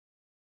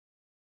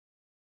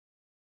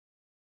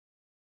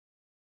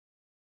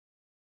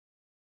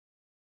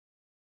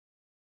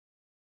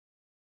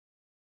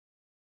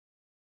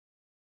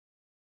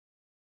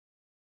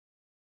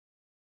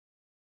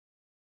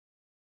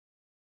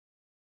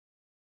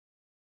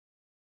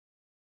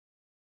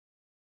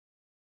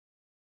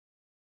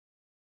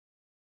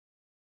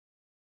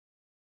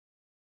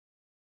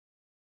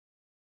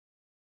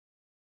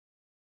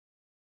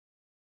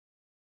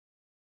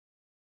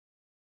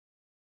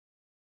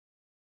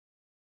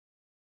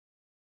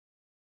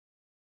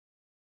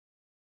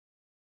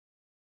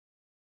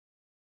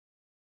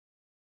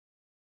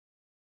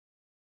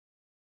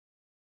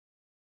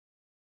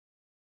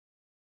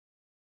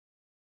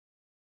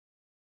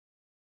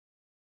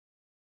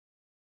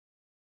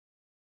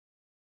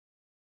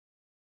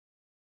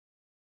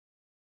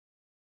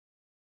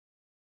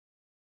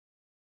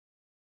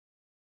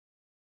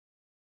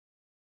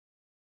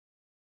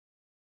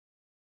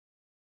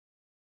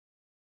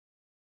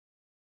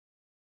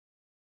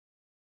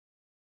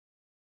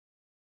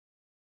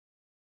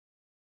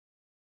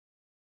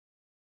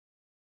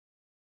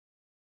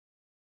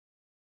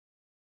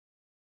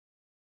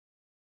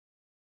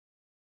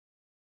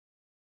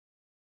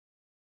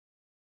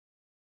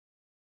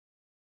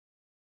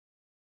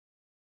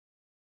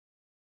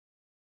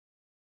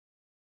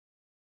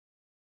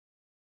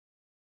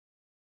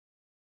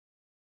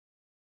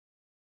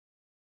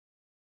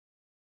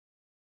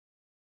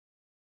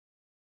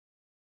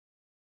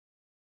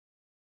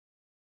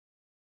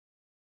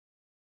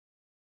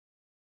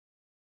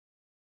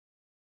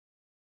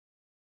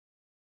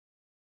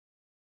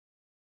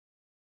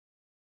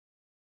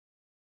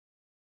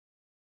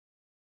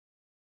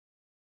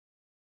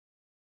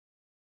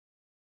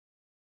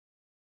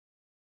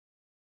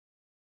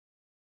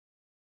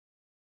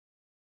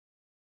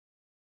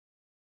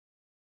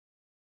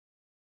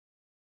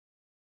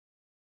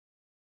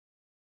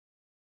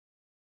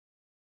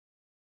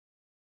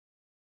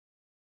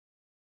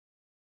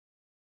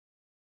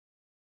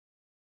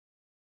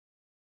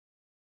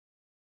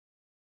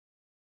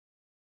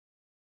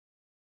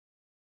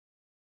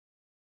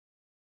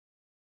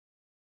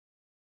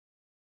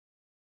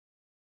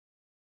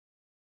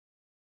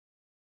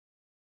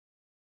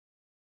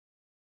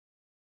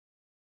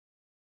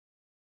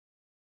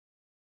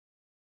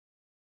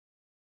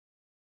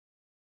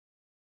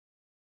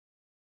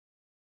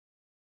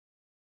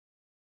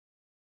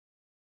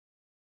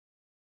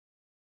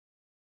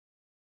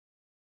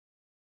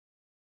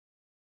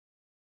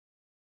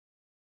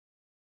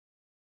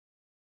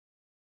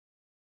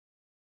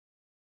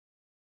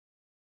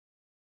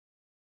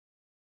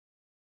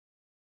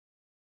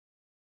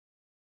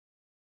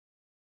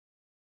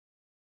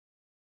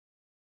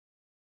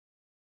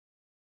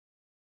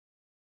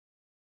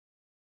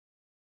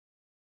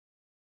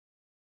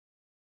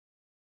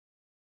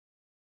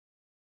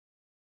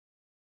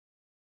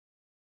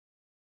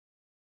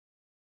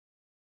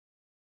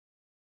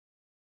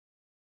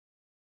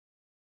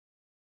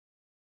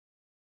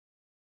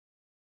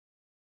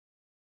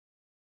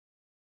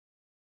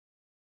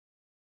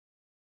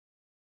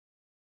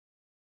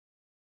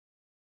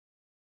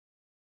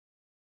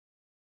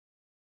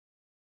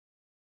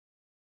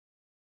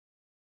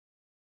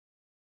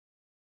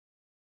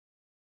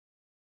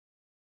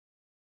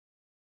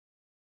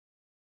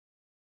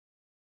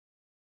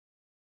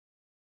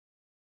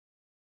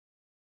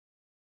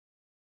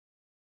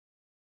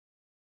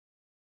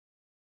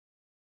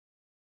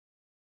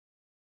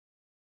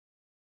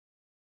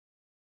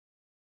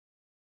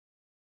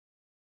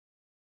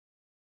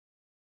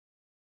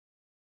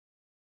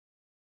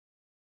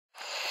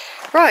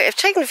Right, I've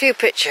taken a few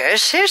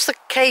pictures. Here's the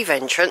cave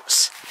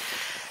entrance.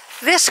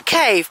 This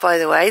cave, by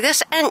the way,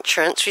 this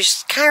entrance, which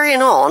is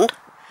carrying on,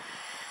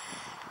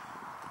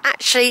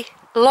 actually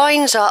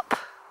lines up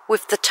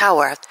with the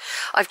tower.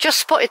 I've just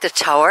spotted the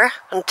tower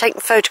and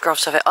taken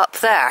photographs of it up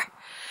there.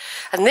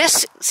 And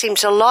this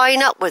seems to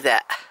line up with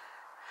it.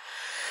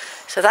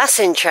 So that's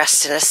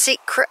interesting, a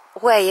secret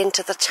way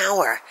into the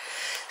tower.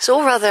 It's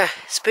all rather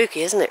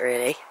spooky, isn't it,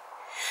 really?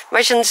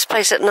 Imagine this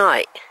place at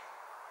night.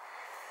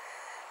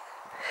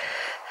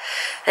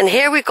 And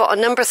here we've got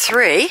a number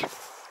 3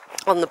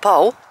 on the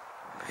pole.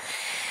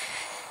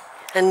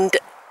 And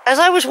as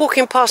I was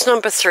walking past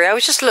number 3, I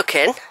was just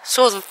looking,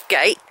 saw the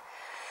gate.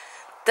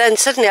 Then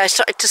suddenly I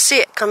started to see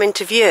it come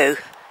into view,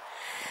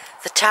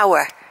 the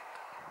tower.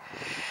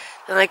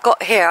 And I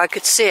got here, I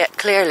could see it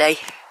clearly.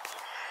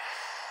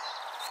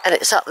 And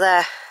it's up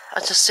there.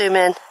 I'll just zoom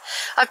in.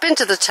 I've been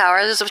to the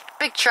tower, there's a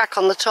big track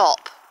on the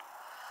top.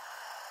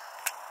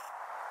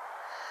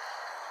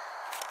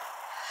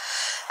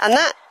 And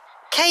that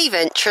cave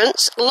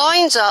entrance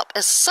lines up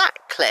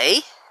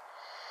exactly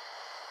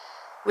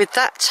with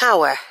that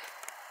tower.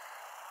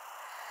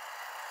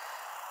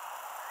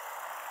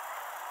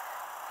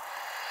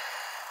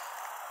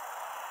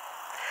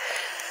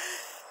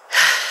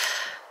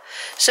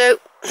 So,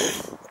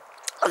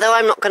 although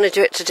I'm not going to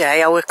do it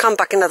today, I will come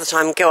back another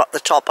time and go up the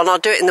top, and I'll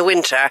do it in the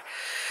winter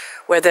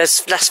where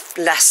there's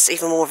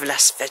even more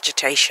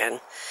vegetation.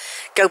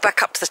 Go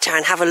back up to the tower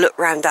and have a look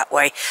round that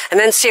way, and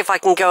then see if I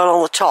can go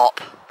along the top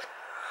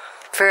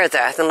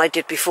further than I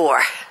did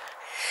before.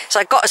 So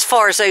I got as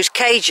far as those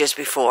cages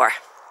before,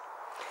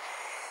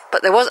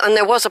 but there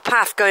was a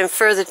path going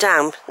further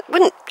down.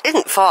 It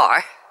isn't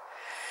far.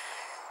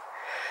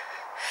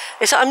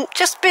 I'm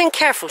just being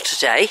careful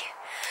today.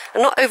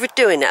 I'm not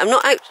overdoing it. I'm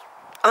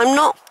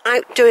not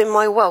outdoing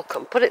my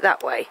welcome. Put it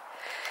that way.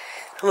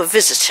 I'm a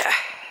visitor,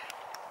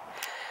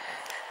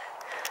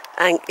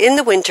 and in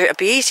the winter it'd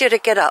be easier to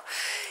get up.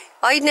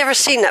 I'd never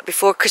seen that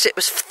before because it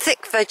was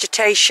thick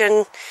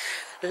vegetation.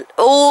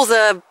 All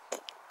the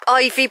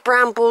ivy,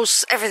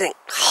 brambles, everything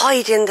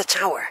hide in the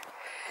tower.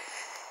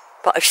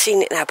 But I've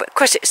seen it now. But of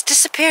course it's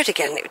disappeared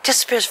again. It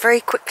disappears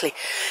very quickly.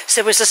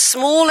 So there was a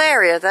small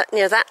area that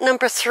near that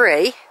number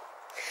 3,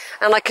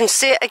 and I can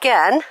see it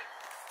again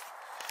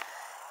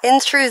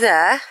in through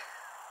there,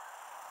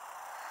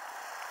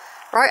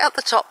 right up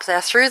the top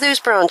there, through those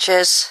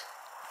branches.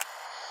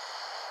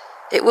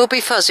 It will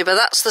be fuzzy, but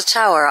that's the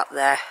tower up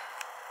there.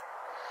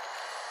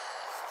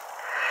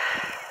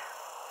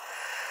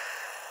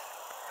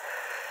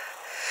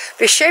 It'd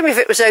be a shame if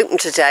it was open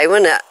today,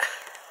 wouldn't it?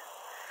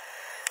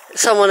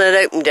 Someone had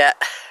opened it.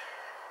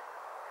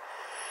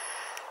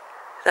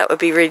 That would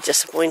be really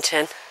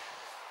disappointing.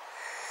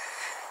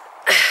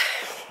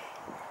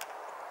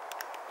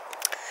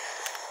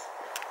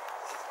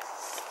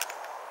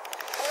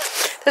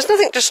 There's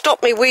nothing to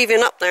stop me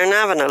weaving up there and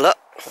having a look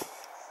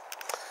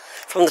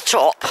from the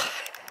top,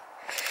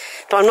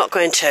 but I'm not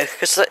going to,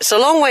 because it's a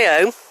long way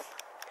home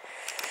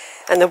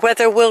and the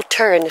weather will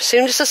turn as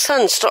soon as the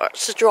sun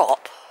starts to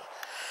drop.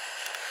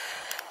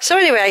 So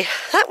anyway,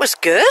 that was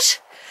good.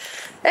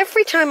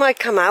 Every time I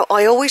come out,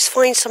 I always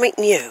find something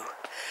new.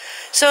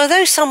 So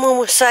although someone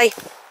will say,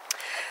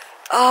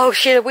 "Oh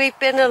Sheila, we've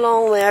been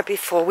along there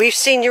before, we've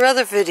seen your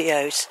other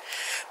videos,"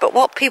 but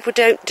what people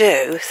don't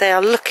do, they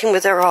are looking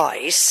with their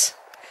eyes,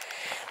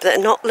 but they're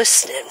not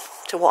listening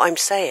to what I'm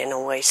saying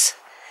always.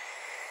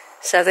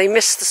 So they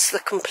miss the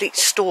complete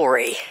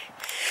story,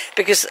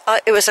 because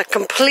it was a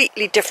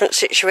completely different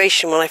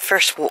situation when I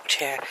first walked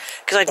here,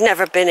 because I'd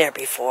never been here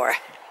before.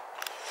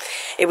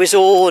 It was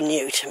all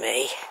new to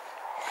me.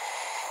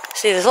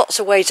 See, there's lots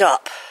of ways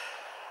up.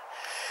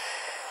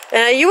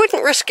 You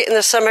wouldn't risk it in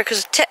the summer because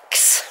of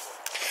ticks.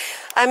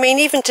 I mean,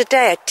 even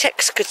today,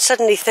 ticks could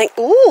suddenly think,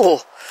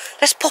 "Ooh,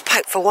 let's pop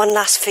out for one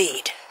last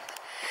feed."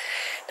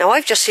 Now,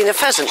 I've just seen a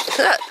pheasant.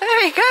 Look,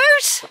 there he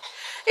goes.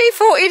 He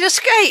thought he'd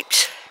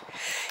escaped.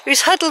 He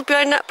was huddled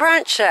behind that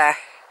branch there.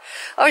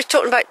 I was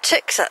talking about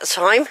ticks at the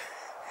time.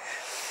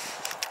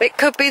 It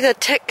could be the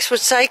ticks would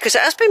say, because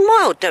it has been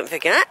mild, don't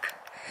forget.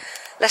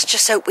 Let's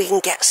just hope we can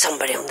get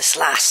somebody on this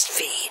last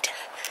feed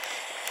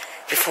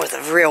before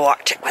the real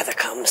Arctic weather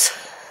comes.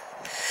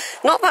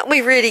 Not that we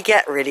really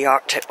get really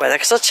Arctic weather,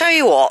 because I'll tell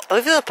you what,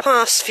 over the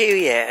past few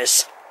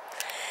years,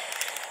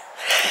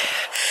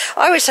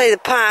 I would say the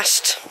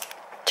past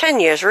 10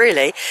 years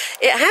really,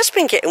 it has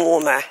been getting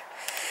warmer.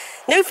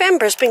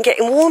 November's been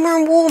getting warmer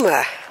and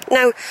warmer.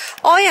 Now,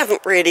 I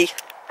haven't really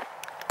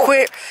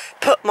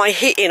put my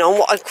heating on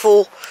what I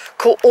call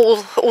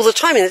all the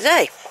time in the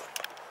day.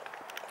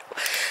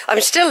 I'm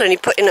still only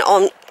putting it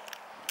on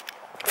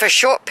for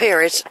short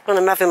periods when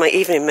I'm having my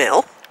evening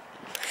meal.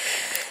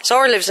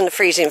 Zara lives in a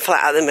freezing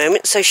flat at the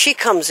moment, so she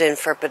comes in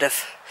for a bit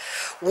of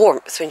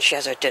warmth when she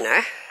has her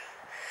dinner.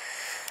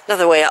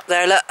 Another way up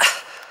there, look.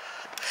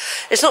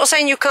 It's not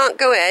saying you can't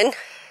go in.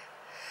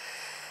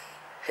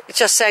 It's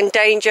just saying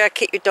danger,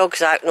 keep your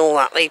dogs out and all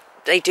that.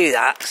 They do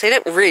that, so they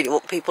don't really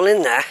want people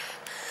in there.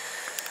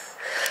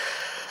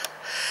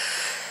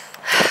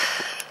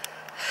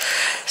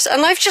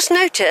 And I've just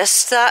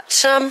noticed that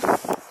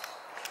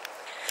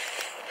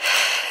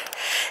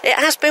it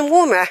has been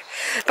warmer.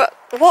 But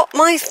what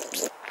my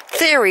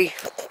theory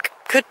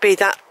could be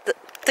that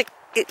the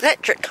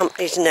electric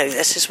companies know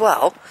this as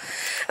well.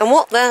 And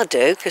what they'll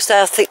do, because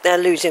they'll think they're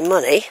losing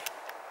money,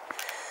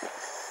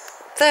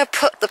 they'll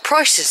put the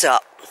prices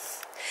up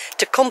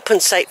to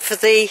compensate for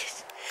the,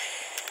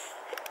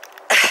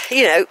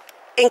 you know,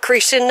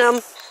 increase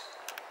in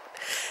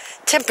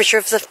temperature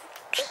of the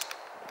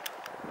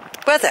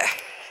weather.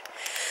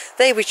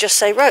 They would just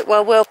say, right,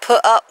 well, we'll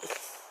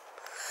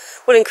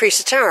increase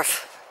the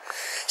tariff.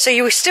 So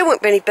you still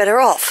won't be any better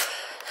off.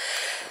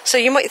 So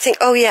you might think,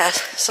 oh yeah,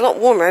 it's a lot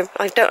warmer,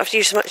 I don't have to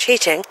use so much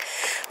heating.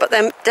 But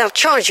then they'll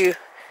charge you,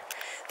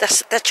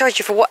 they'll charge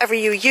you for whatever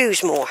you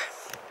use more.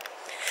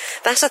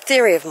 That's a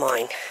theory of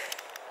mine.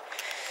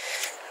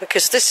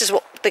 Because this is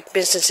what big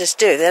businesses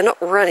do. They're not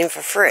running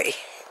for free.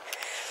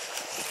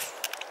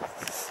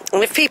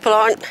 And if people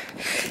aren't,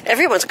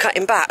 everyone's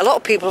cutting back. A lot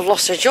of people have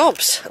lost their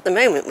jobs at the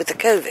moment with the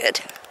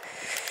COVID.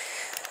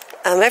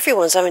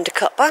 Everyone's having to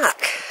cut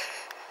back.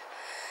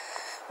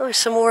 Oh, there's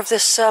some more of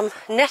this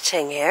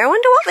netting here. I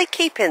wonder what they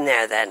keep in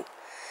there then.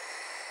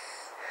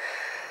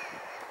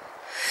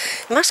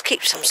 It must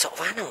keep some sort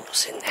of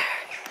animals in there.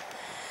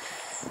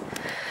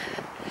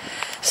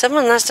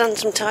 Someone has done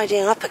some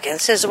tidying up again.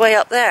 There's a way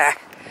up there.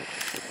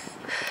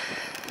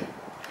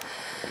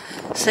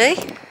 See?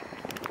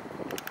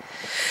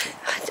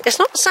 It's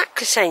not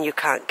exactly saying you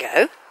can't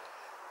go.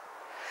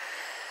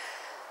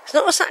 It's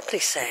not exactly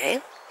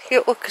saying.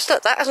 Because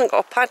look, that hasn't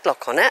got a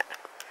padlock on it.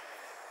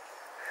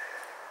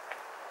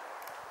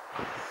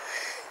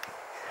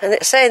 And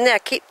it's saying there,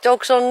 keep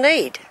dogs on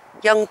lead.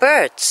 Young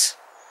birds.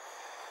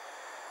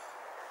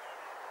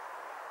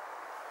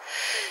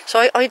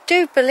 So I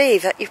do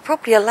believe that you're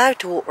probably allowed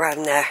to walk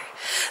around there.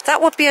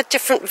 That would be a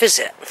different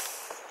visit.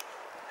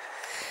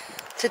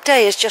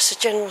 Today is just a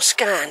general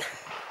scan.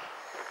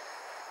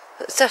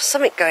 There's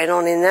something going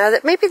on in there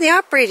that maybe they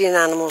are breeding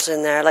animals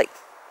in there, like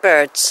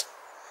birds.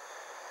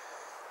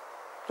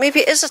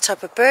 Maybe it is a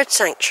type of bird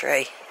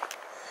sanctuary.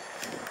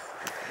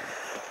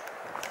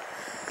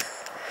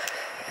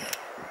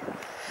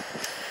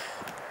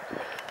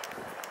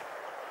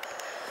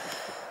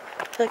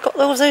 They've got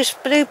all those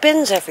blue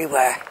bins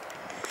everywhere.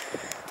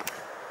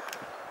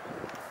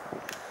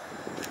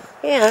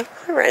 Yeah,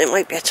 I reckon it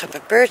might be a type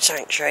of bird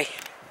sanctuary.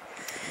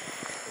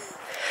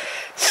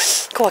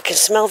 Oh, I can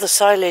smell the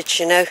silage,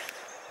 you know.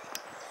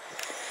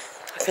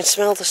 I can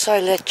smell the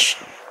silage.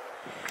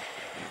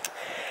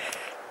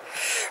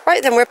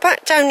 Right then, we're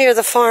back down near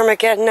the farm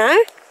again now.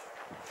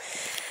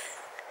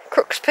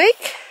 Crooks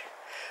Peak.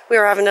 We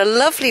are having a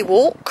lovely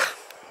walk.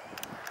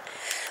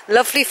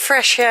 Lovely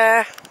fresh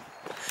air.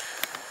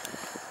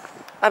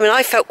 I mean,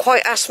 I felt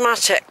quite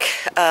asthmatic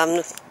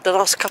the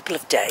last couple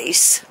of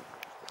days.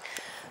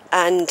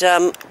 And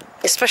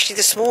especially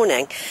this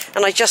morning.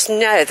 And I just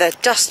know the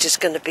dust is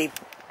going to be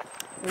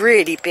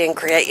really being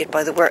created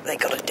by the work they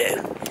got to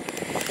do.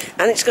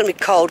 And it's going to be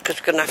cold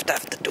because we're going to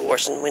have the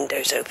doors and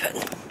windows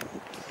open.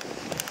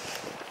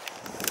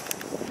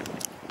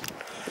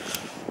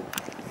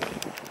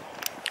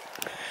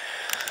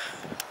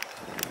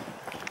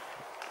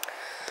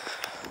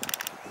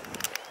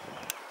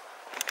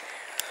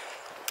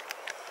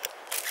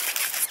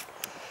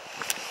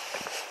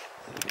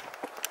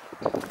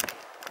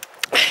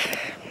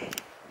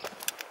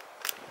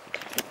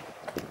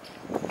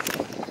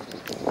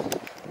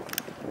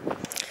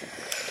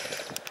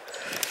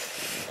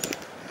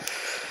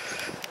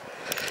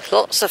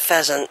 Lots of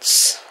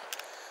pheasants.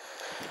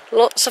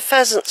 Lots of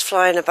pheasants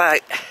flying about.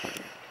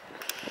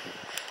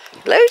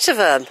 Loads of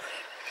them.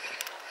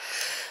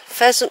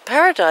 Pheasant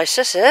paradise,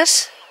 this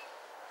is.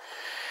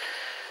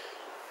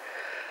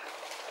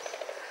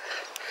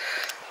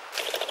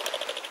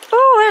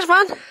 Oh, there's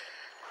one.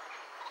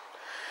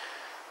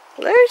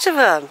 Loads of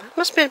them.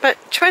 Must be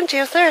about 20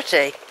 or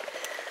 30.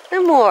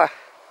 No more.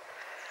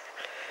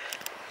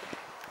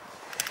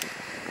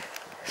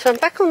 So I'm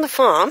back on the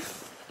farm.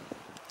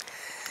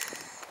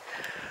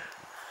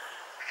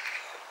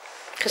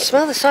 Can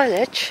smell the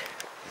silage.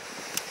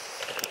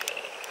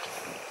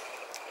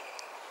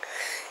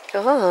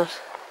 God.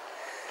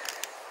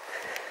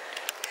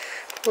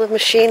 All the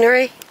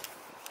machinery.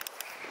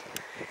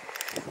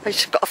 I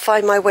just got to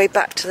find my way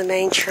back to the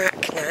main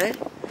track now.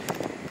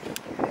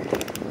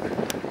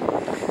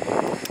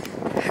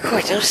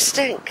 Quite a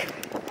stink.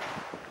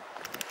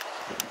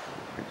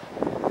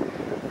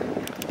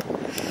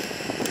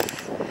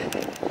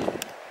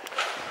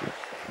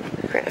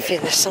 Great, I feel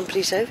there's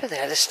somebody's over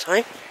there this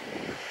time.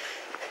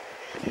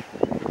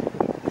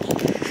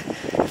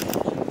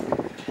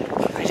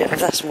 I don't know if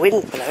that's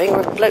wind blowing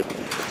or a bloke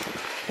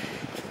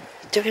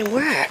doing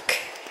work.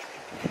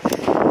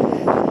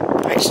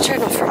 Right, let's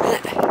turn off for a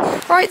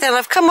minute. Right then,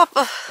 I've come up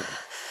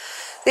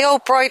the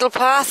old bridle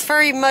path,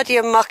 very muddy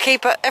and mucky,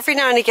 but every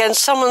now and again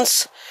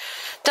someone's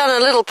done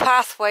a little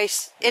pathway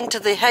into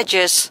the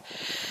hedges.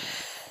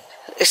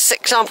 This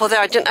example there,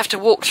 I didn't have to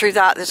walk through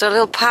that. There's a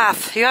little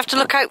path. You have to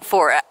look out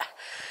for it.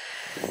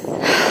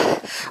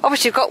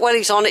 Obviously you've got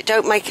wellies on, it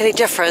don't make any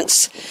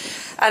difference.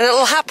 And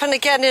it'll happen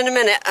again in a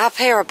minute, up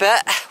here a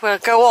bit. We'll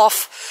go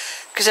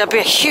off, because there'll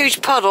be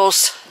huge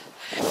puddles.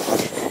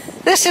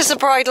 This is the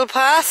bridle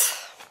path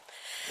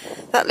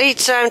that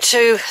leads down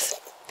to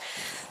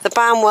the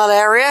Banwell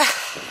area.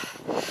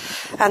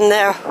 And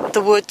there,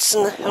 the woods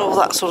and all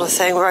that sort of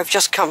thing, where I've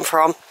just come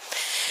from.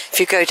 If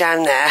you go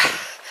down there.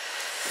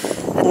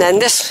 And then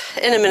this,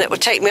 in a minute, will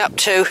take me up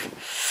to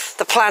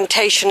the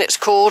Plantation, it's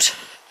called.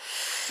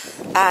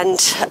 And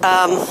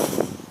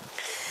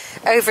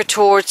over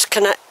towards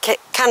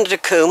Canada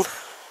Coombe.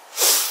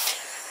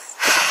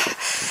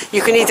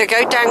 You can either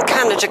go down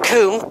Canada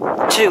Coombe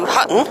to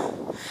Hutton,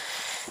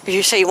 if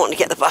you say you want to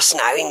get the bus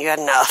now and you had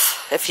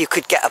enough, if you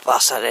could get a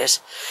bus that is,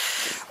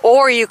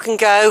 or you can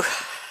go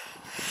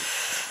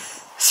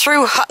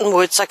through Hutton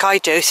Woods like I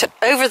do, so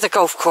over the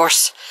golf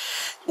course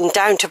and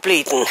down to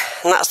Bleedon,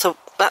 and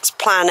that's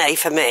plan A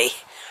for me.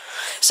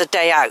 It's a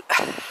day out.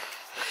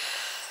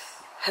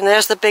 And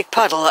there's the big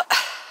puddle that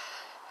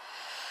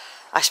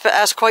I expect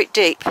that's quite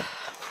deep.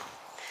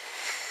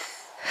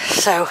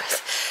 So,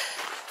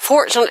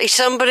 fortunately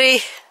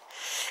somebody,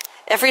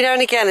 every now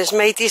and again, has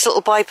made these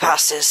little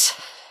bypasses.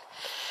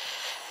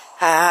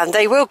 And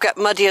they will get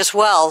muddy as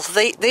well.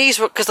 These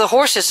were, because the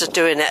horses are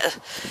doing it.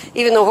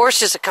 Even the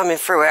horses are coming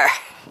through here.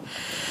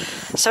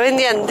 So in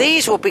the end,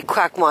 these will be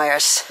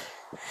quagmires.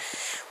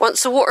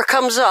 Once the water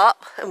comes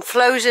up and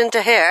flows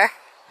into here,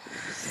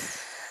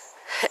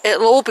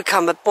 it'll all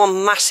become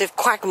one massive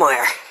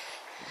quagmire.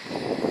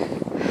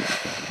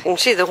 You can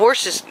see the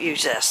horses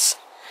use this.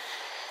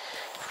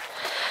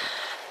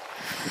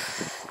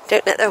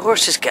 Don't let the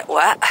horses get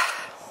wet.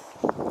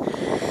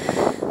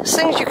 There's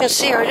things you can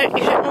see or you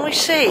don't really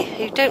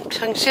see. I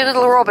can see a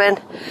little robin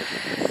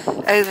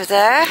over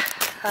there.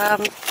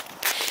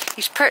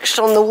 He's perched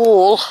on the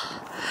wall.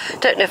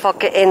 Don't know if I'll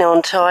get in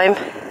on time.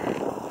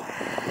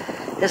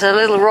 There's a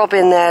little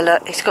robin there,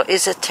 look. He's got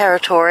his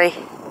territory.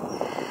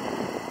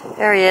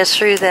 There he is,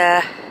 through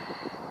there.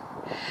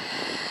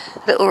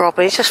 Little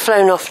robin, he's just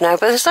flown off now,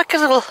 but there's like a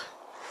little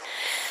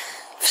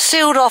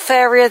sealed off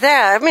area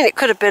there. I mean, it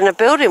could have been a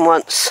building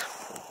once.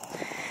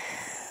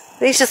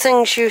 These are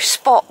things you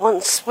spot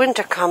once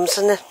winter comes,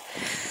 and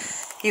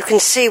you can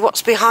see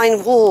what's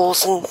behind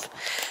walls and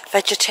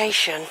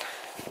vegetation.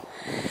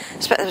 I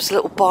expect there was a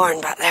little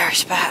barn back there, I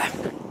expect.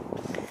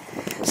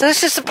 So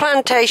this is the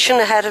plantation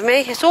ahead of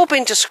me. It's all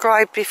been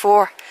described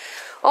before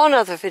on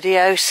other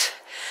videos.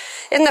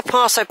 In the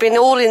past I've been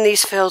all in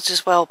these fields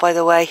as well, by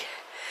the way.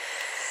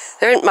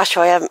 There isn't much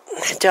I haven't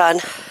done.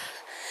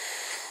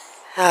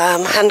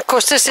 And of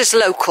course this is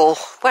local.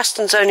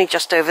 Weston's only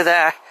just over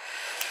there.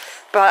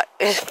 But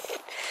it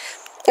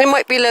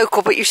might be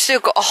local, but you've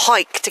still got a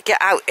hike to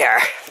get out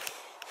here.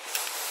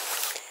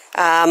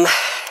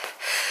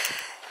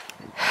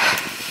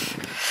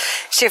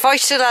 See, if I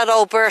still had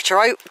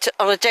Alberta,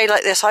 on a day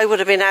like this, I would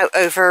have been out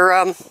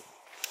over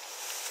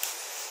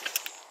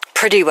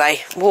Pretty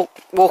Way,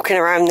 walking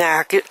around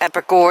there,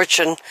 Ebber Gorge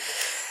and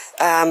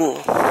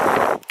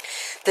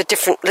the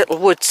different little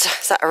woods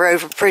that are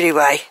over Pretty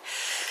Way.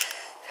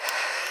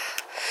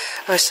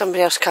 Oh, there's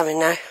somebody else coming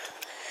now.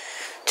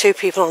 2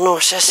 people on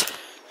horses.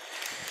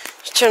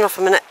 Just turn off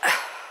a minute.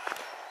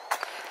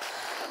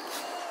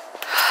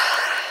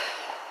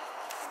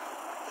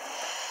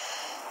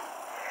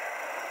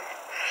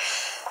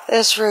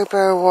 There's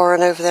Rowberrow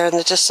Warren over there in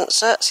the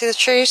distance. See the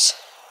trees?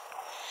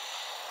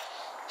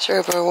 It's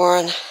Rowberrow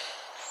Warren.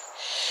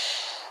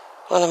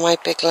 One of my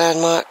big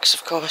landmarks,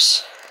 of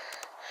course.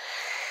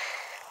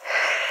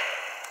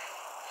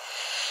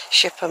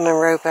 Shipham and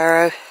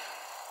Rowberrow.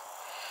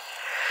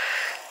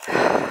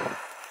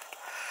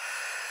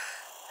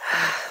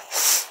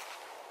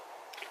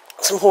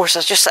 Some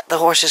horses, just let the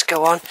horses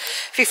go on.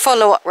 If you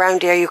follow up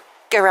round here, you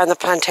go around the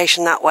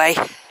plantation that way.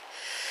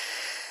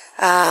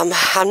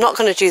 I'm not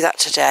going to do that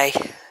today.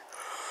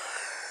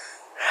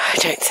 I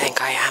don't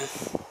think I am.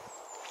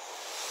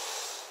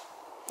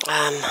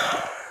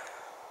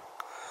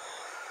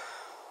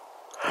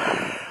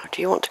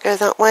 Do you want to go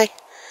that way?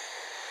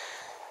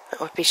 That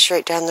would be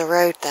straight down the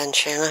road then,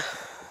 Sheila.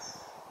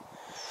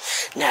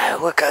 No,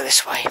 we'll go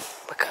this way.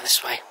 We'll go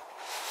this way.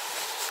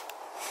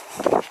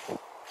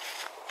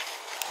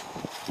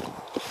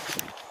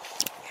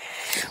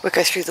 We'll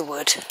go through the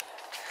wood.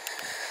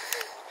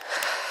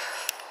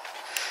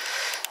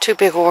 2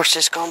 big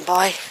horses gone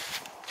by.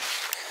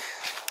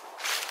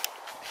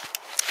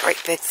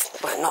 Great big,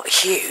 well, not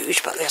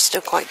huge, but they're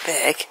still quite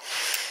big.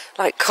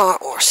 Like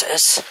cart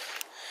horses.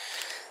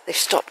 They've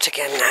stopped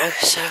again now,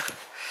 so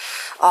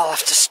I'll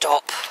have to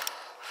stop.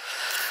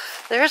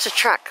 There is a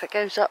track that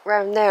goes up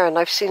round there, and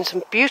I've seen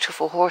some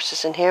beautiful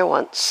horses in here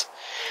once.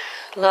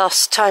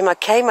 Last time I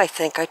came, I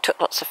think, I took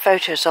lots of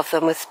photos of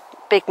them with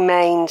big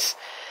manes.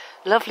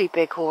 Lovely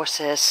big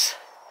horses.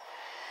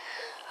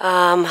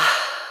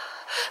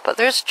 But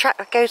there's a track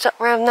that goes up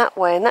round that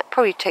way, and that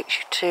probably takes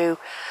you to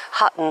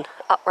Hutton,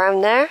 up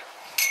round there.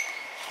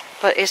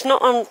 But it's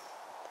not on.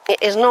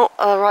 It is not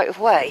a right of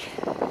way.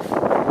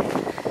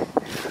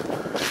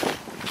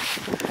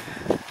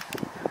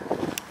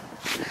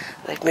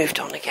 we've moved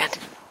on again.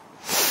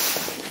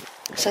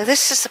 So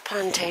this is the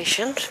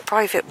plantation,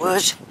 private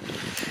wood.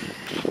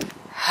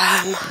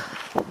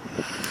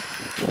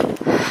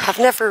 I've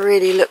never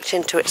really looked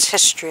into its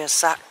history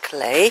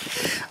exactly.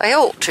 I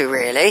ought to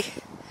really.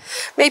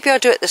 Maybe I'll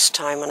do it this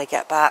time when I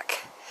get back,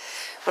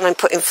 when I'm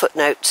putting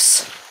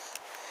footnotes.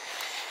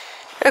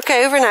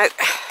 Okay, over and out.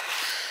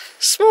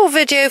 Small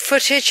video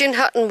footage in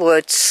Hutton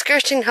Woods,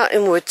 skirting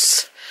Hutton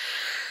Woods.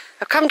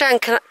 I've come down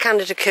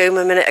Canada Combe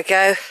a minute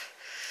ago,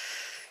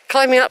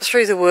 climbing up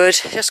through the wood,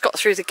 just got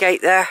through the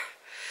gate there.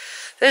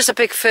 There's a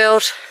big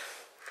field.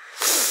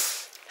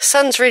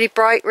 Sun's really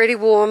bright, really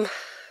warm.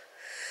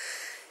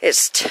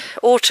 It's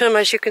autumn,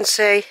 as you can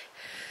see.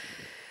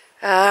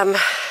 I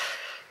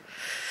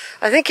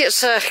think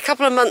it's a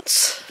couple of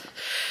months.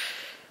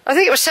 I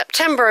think it was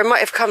September I might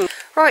have come.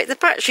 Right, the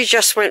battery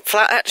just went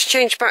flat. I had to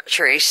change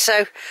batteries.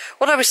 So,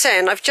 what I was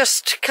saying, I've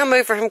just come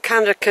over from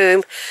Canada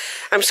Combe.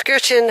 I'm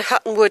skirting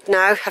Hutton Wood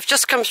now. I've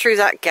just come through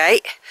that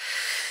gate.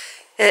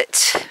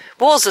 It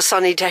was a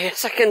sunny day a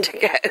second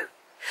ago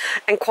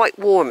and quite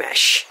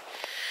warmish.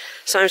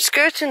 So I'm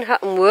skirting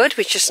Hutton Wood,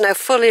 which is now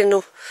fully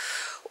in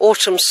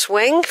autumn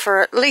swing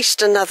for at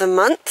least another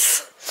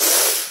month,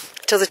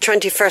 till the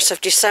 21st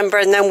of December,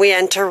 and then we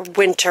enter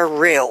winter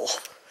real.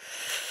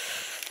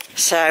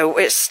 So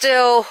it's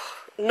still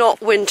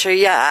not winter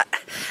yet,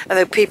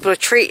 although people are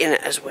treating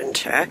it as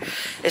winter.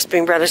 It's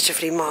been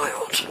relatively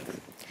mild.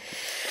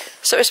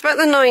 So it's about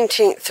the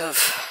 19th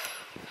of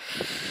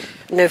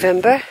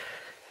November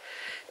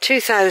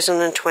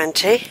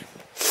 2020,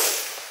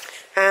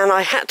 and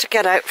I had to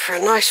get out for a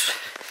nice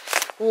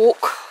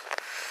walk.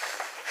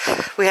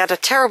 We had a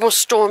terrible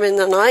storm in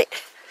the night,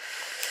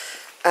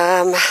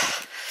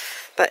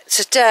 but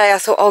today I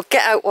thought I'll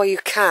get out while you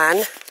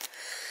can,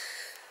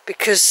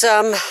 because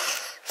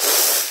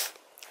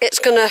it's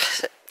going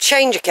to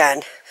change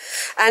again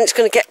and it's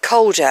going to get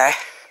colder.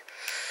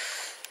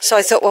 So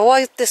I thought, well,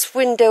 while this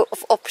window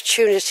of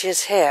opportunity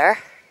is here,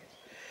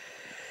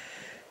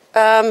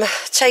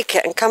 take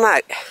it and come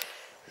out.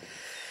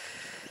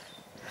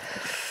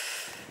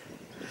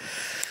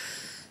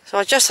 So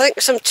I just think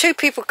two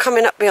people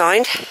coming up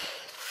behind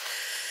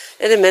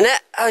in a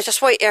minute. I'll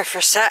just wait here for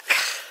a sec.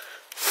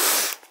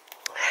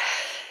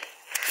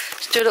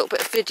 Just do a little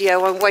bit of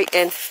video. I'm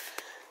waiting.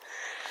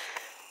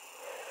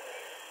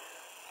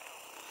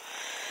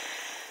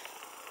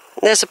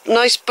 There's a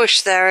nice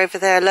bush there over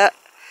there, look,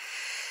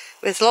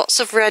 with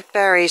lots of red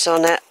berries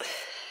on it.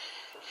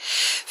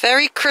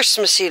 Very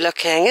Christmassy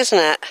looking, isn't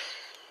it?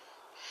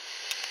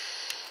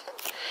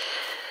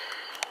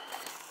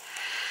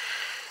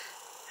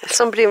 There's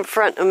somebody in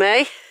front of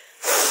me.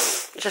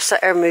 Just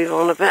let her move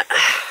on a bit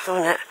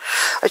on it.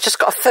 I've just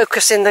got to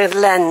focus in the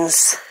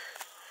lens.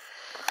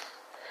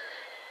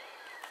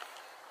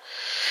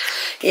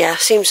 Yeah,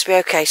 seems to be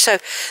okay. So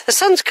the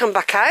sun's come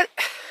back out.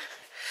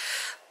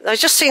 I've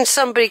just seen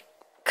somebody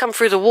come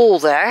through the wall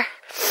there.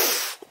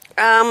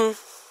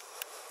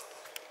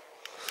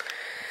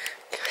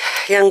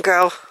 Young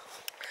girl.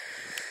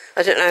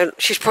 I don't know,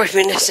 she's probably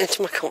been listening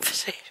to my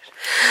conversation.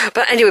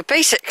 But anyway,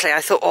 basically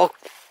I thought, oh,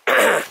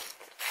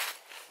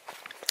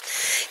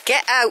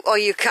 get out while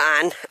you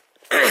can,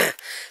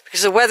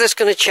 because the weather's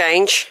going to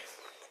change.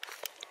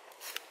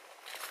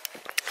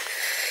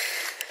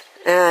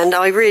 And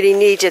I really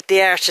needed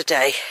the air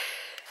today.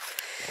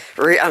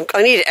 I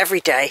need it every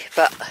day,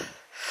 but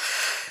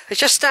I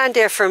just stand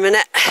here for a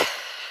minute.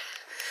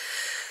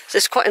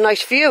 There's quite a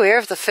nice view here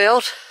of the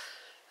field.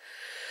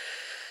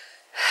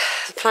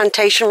 The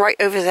plantation right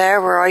over there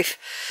where I've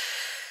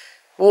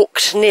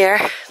walked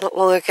near not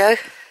long ago.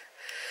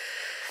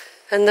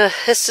 And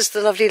this is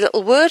the lovely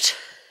little wood.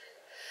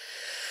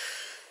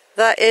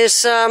 That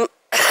is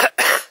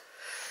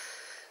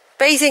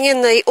bathing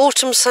in the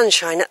autumn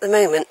sunshine at the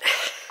moment.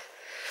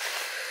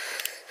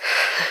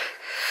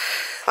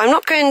 I'm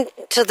not going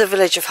to the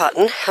village of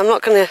Hutton. I'm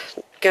not going to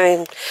go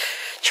and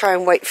try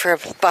and wait for a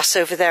bus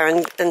over there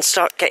and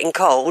start getting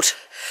cold.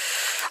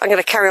 I'm going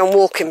to carry on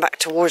walking back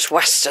towards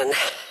Weston.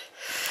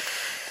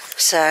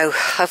 So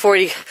I've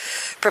already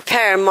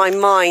prepared my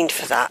mind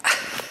for that.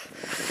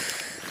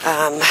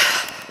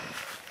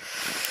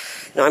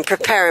 No, I'm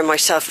preparing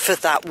myself for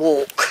that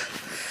walk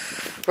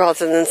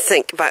rather than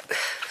think about...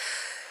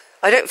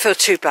 I don't feel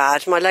too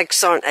bad. My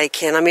legs aren't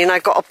aching. I mean, I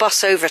got a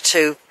bus over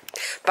to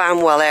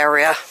Banwell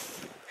area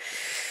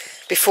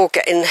before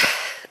getting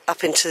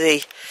up into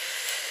the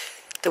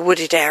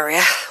wooded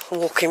area,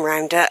 walking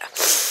around it.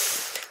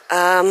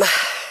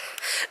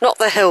 Not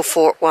the hill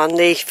fort one,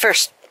 the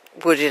first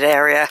wooded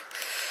area.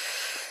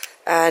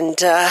 And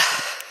that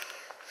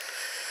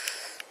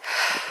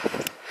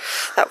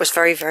was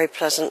very, very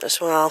pleasant as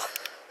well.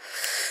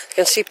 You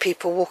can see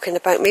people walking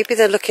about. Maybe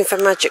they're looking for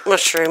magic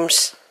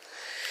mushrooms.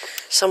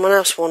 Someone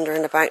else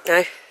wandering about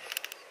now.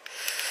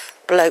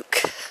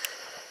 Bloke.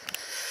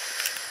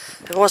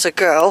 There was a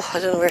girl. I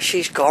don't know where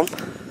she's gone.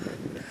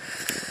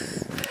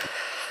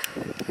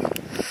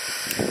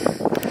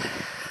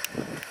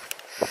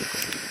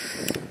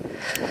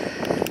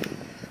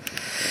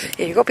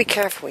 Yeah, you've got to be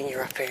careful when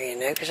you're up here, you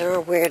know, because there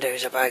are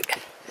weirdos about.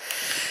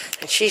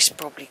 And she's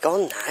probably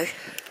gone now.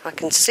 I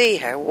can see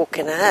her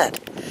walking ahead.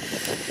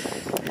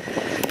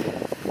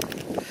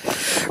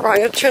 Right, I'm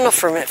going to turn off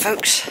for a minute,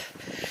 folks.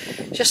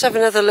 Just have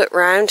another look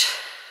round.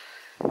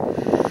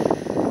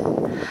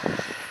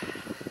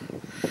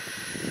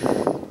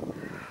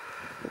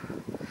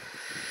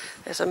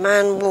 There's a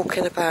man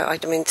walking about.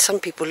 I mean,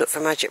 some people look for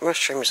magic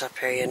mushrooms up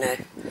here, you know.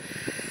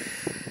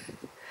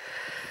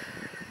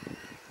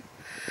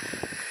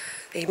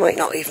 He might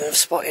not even have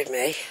spotted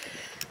me.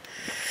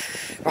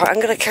 Right, I'm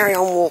going to carry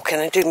on walking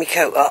and do my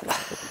coat up.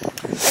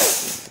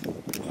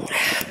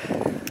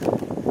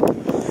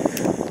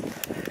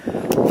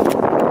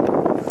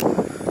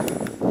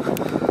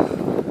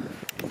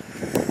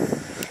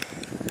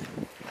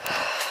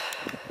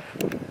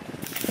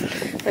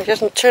 I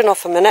just turn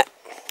off a minute.